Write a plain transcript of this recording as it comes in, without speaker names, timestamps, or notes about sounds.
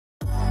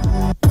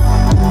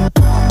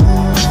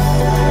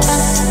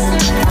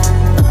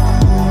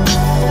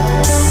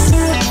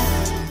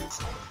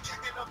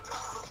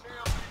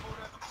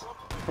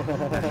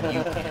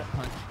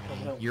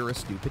a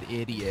stupid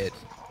idiot.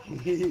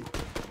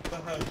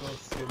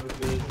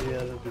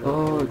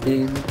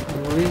 Holding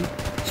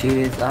which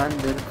is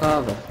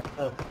undercover.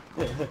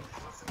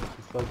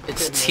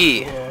 It's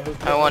T.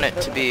 I want it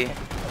to be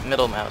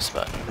middle mouse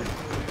button.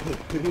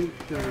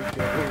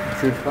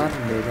 Türk var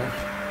mı beyler?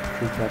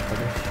 Türk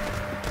arkadaş.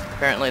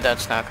 Apparently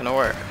that's not gonna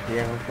work.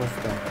 Diğer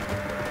posta.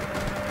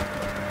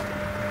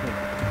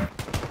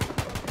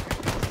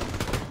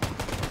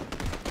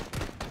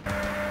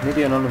 Ne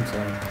diyorsun oğlum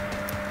sen?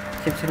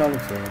 Kimsin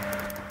oğlum sen?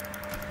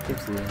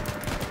 Kimsin ya?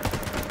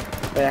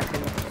 Bayağı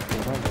kıymak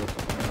istiyor lan bu.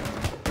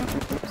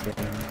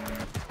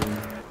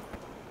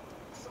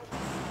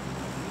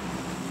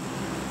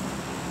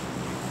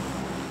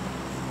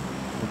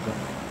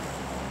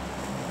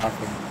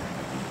 Aferin.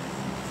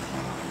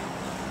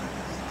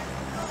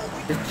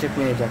 Hiç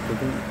çıkmayacak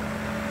dedim.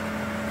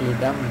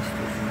 İdam mı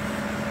istiyorsunuz?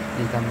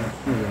 İdam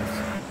yapmayacağız.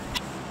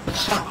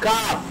 Şaka!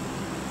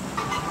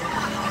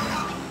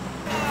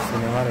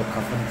 Seni var ya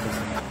kafanı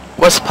kesin.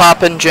 What's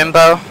poppin',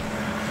 Jimbo?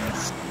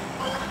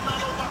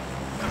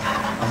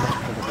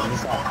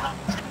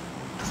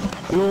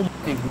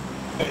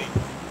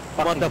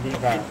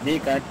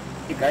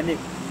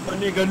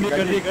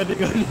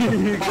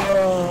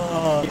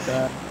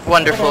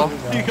 Wonderful.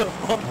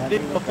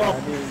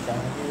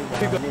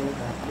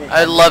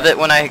 I love it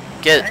when I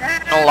get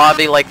in a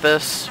lobby like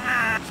this.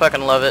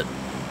 Fucking love it.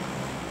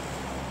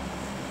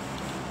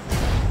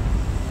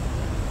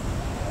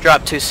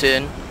 Drop too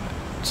soon.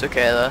 It's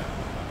okay though.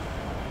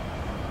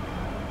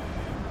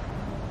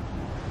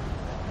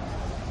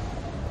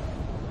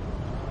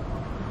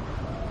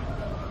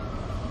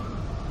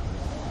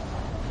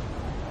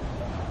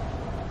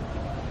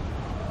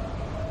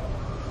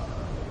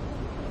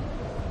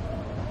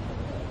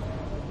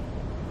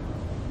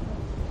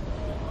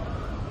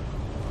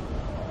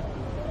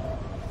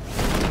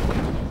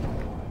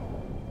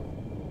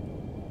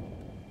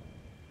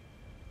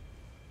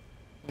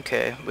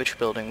 Okay, which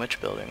building,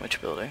 which building,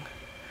 which building?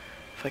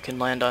 If I can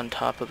land on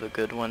top of a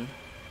good one,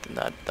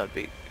 then that'd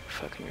be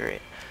fucking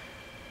great.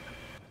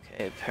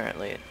 Okay,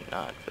 apparently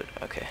not, but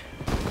okay.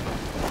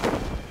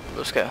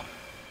 Let's go.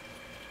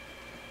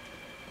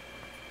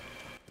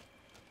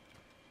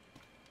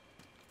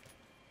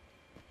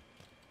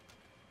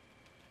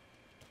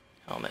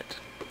 Helmet.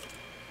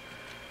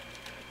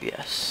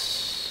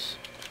 Yes.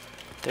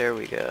 There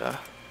we go.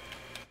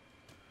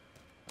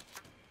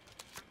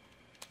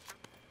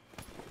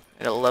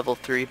 And a level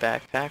 3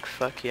 backpack,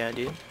 fuck yeah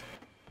dude.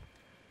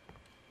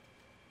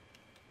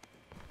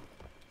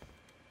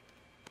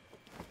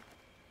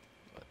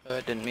 I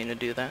didn't mean to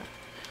do that.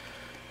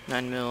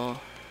 9 mil,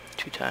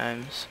 2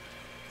 times,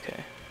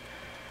 okay.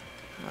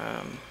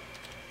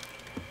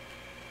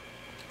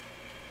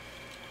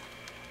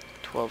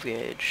 12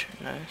 gauge,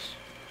 nice.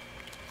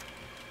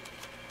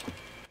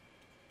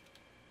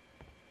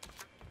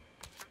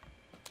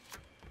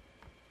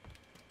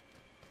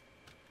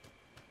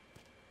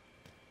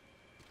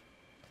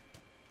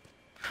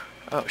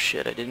 Oh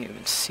shit, I didn't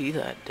even see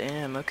that.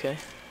 Damn, okay.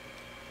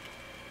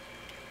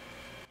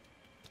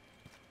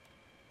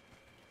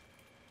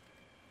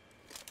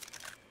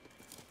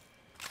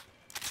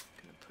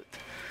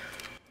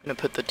 Gonna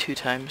put the 2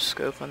 times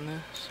scope on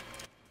this.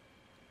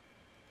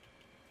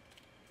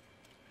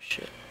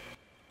 Shit.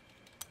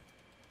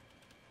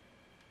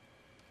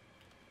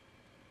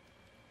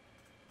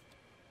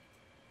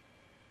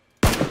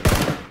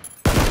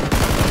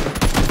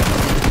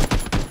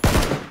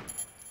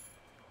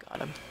 Got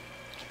him.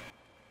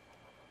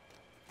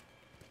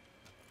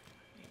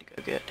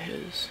 Go get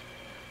his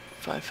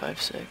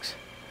 5.56.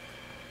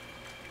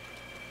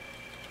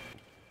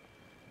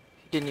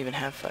 He didn't even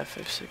have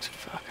 5.56.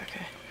 Fuck,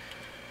 okay.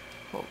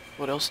 Well,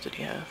 what else did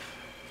he have?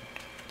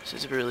 This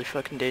is really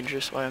fucking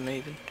dangerous. Why am I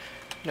even...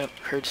 Nope,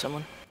 heard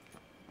someone.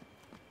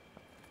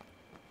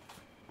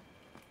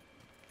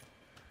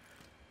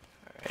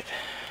 Alright.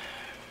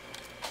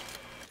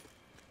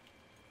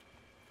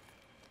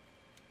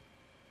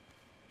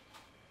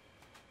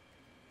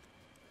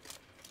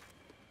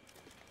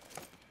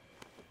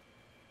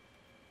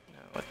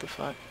 What the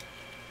fuck?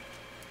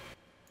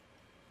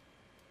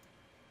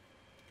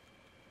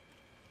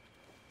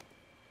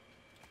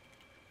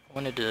 I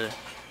wanted to...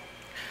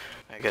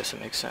 I guess it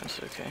makes sense,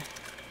 okay.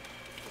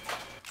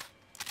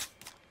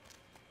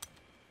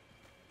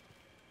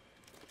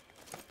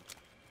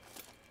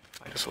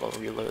 Might as well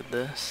reload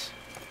this.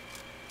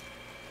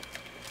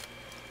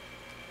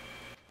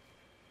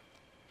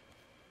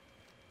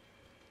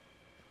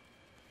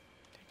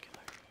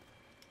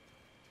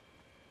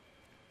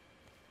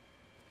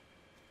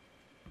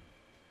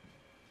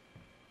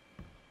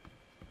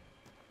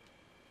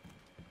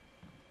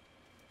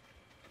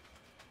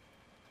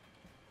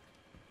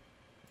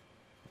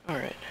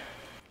 Alright.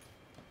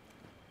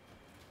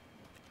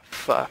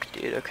 Fuck,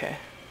 dude, okay.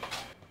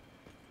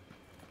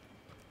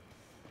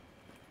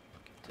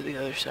 Get to the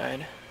other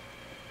side.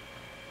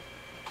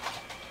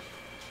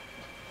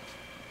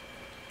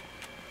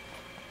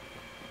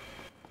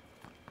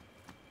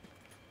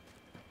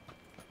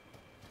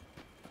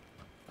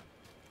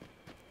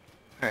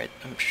 Alright,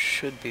 I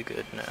should be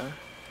good now.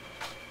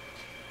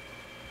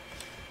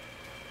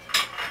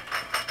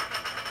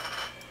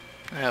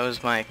 That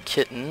was my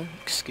kitten.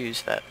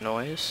 Excuse that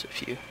noise.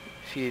 If you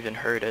even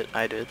heard it,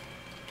 I did.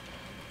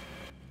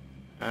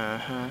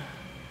 Uh-huh.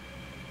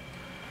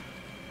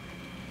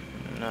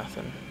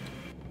 Nothing.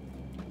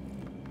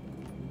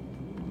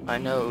 I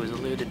know it was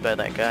looted by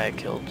that guy I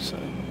killed, so...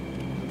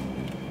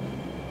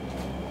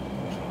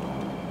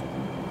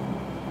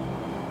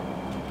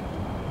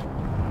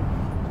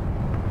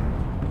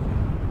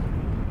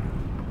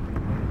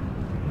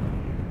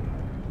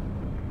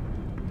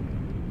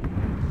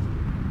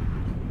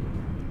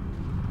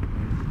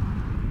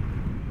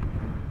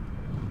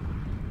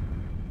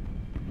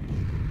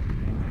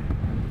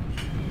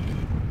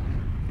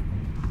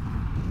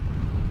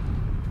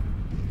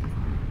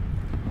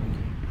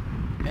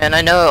 And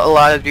I know a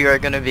lot of you are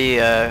going to be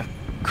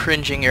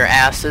cringing your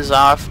asses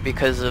off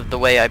because of the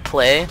way I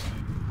play.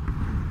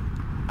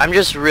 I'm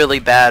just really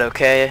bad,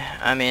 okay?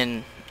 I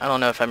mean, I don't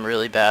know if I'm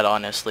really bad,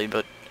 honestly,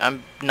 but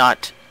I'm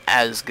not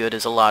as good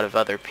as a lot of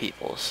other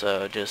people,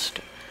 so just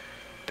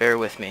bear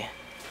with me.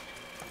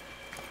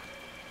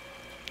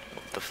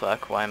 What the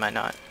fuck? Why am I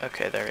not?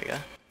 Okay, there we go.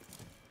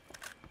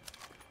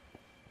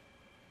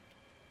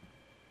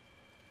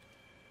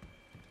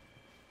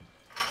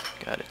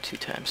 Got a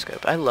 2x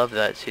scope. I love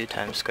that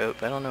 2x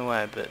scope. I don't know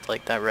why, but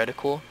like that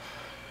reticle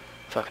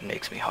fucking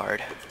makes me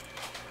hard.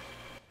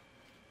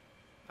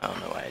 I don't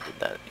know why I did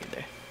that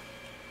either.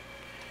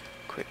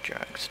 Quick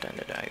draw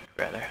extended. I'd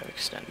rather have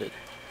extended.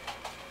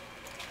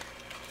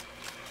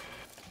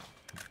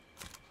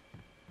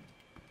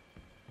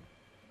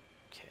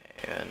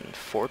 Okay, and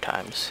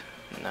 4x.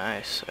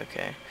 Nice.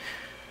 Okay.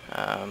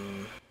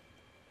 I'm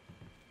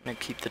gonna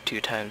keep the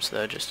 2x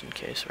though, just in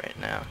case right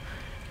now.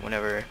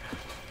 Whenever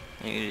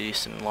I need to do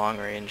some long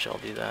range, I'll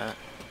do that.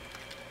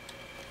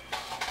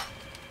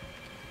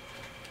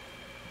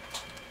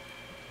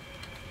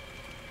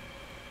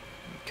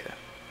 Okay.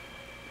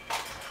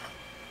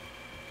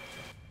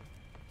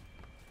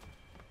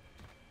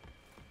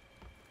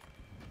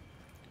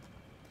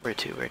 Where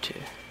to? Where to?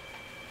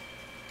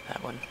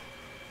 That one.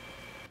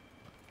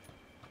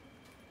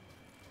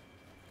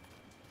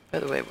 By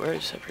the way, where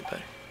is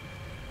everybody?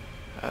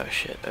 Oh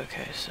shit,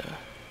 okay, so...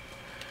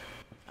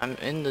 I'm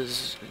in the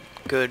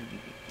good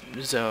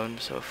zone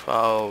so far.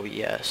 Oh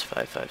yes,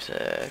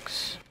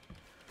 556.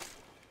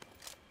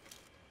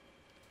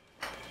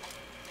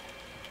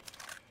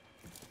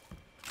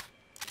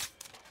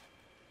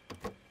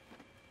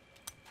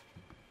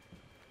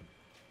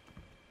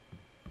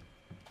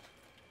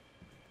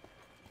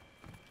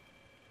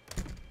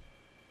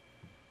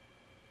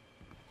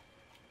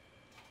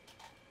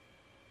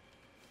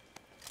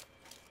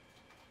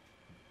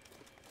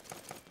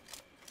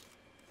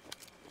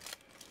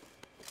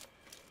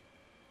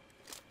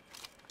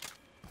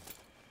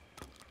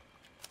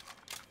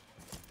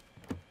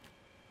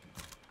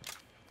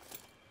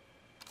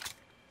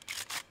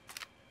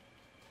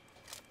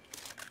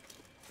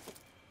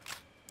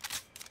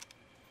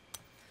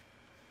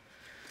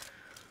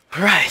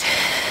 Right.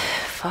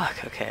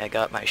 Fuck, okay, I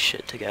got my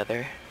shit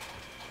together.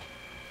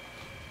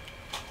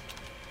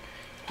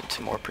 Need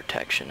some more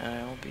protection and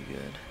I'll be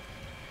good.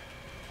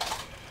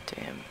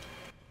 Damn.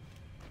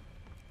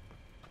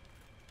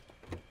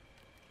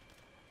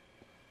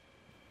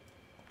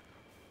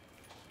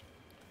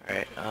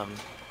 Alright,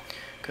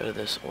 go to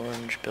this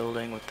orange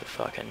building with the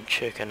fucking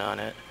chicken on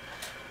it.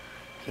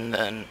 And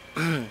then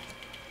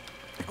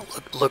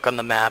look on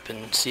the map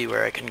and see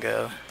where I can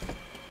go.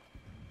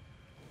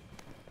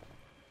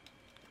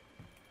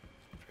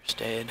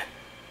 First aid.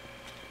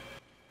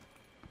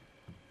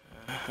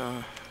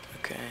 Uh-huh,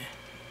 okay.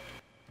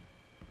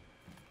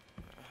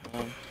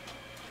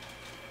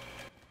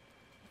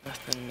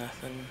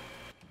 Nothing.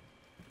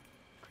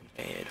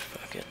 Grenade,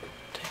 fuck it.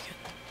 Take it.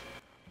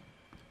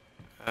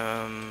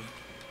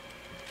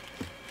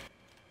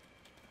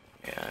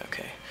 Yeah,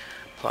 okay.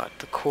 Plot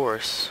the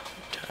course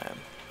time.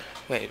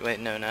 Wait,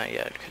 no, not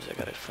yet, because I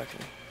gotta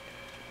fucking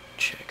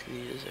check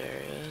these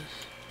areas.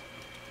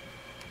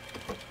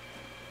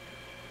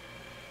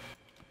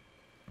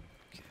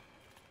 Okay.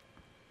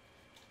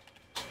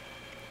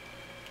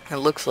 It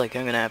looks like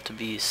I'm gonna have to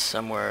be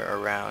somewhere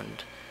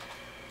around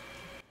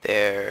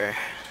there.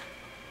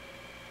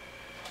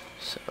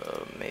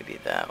 So maybe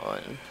that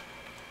one.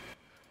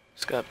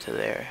 Let's go up to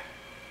there.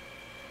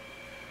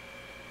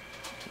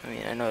 I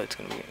mean, I know it's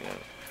gonna be, you know,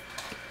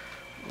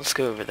 let's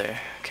go over there,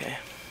 okay.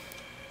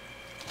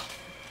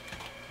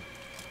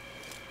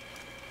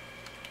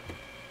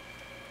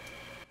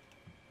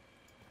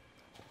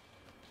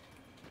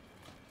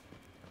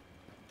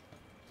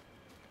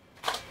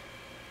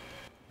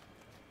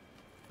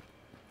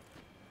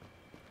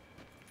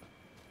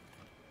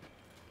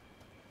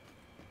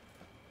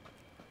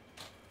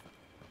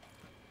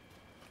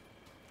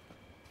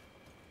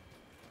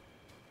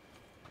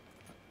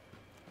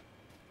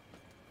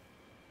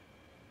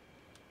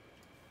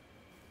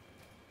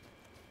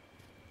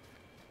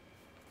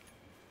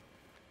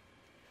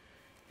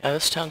 Yeah,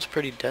 this town's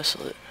pretty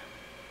desolate.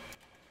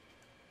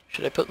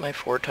 Should I put my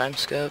 4x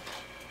scope?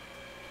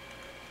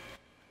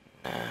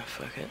 Nah,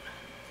 fuck it.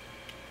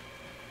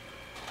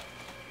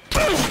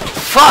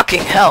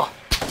 Fucking hell!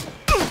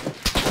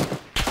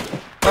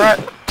 Alright.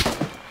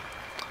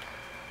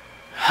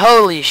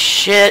 Holy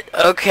shit.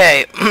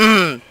 Okay.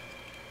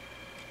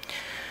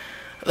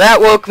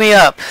 That woke me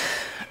up.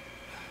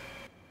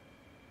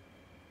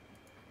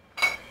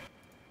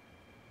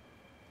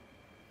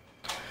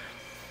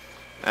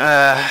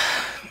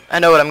 I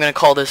know what I'm gonna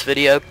call this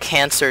video.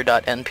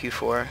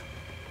 Cancer.mp4.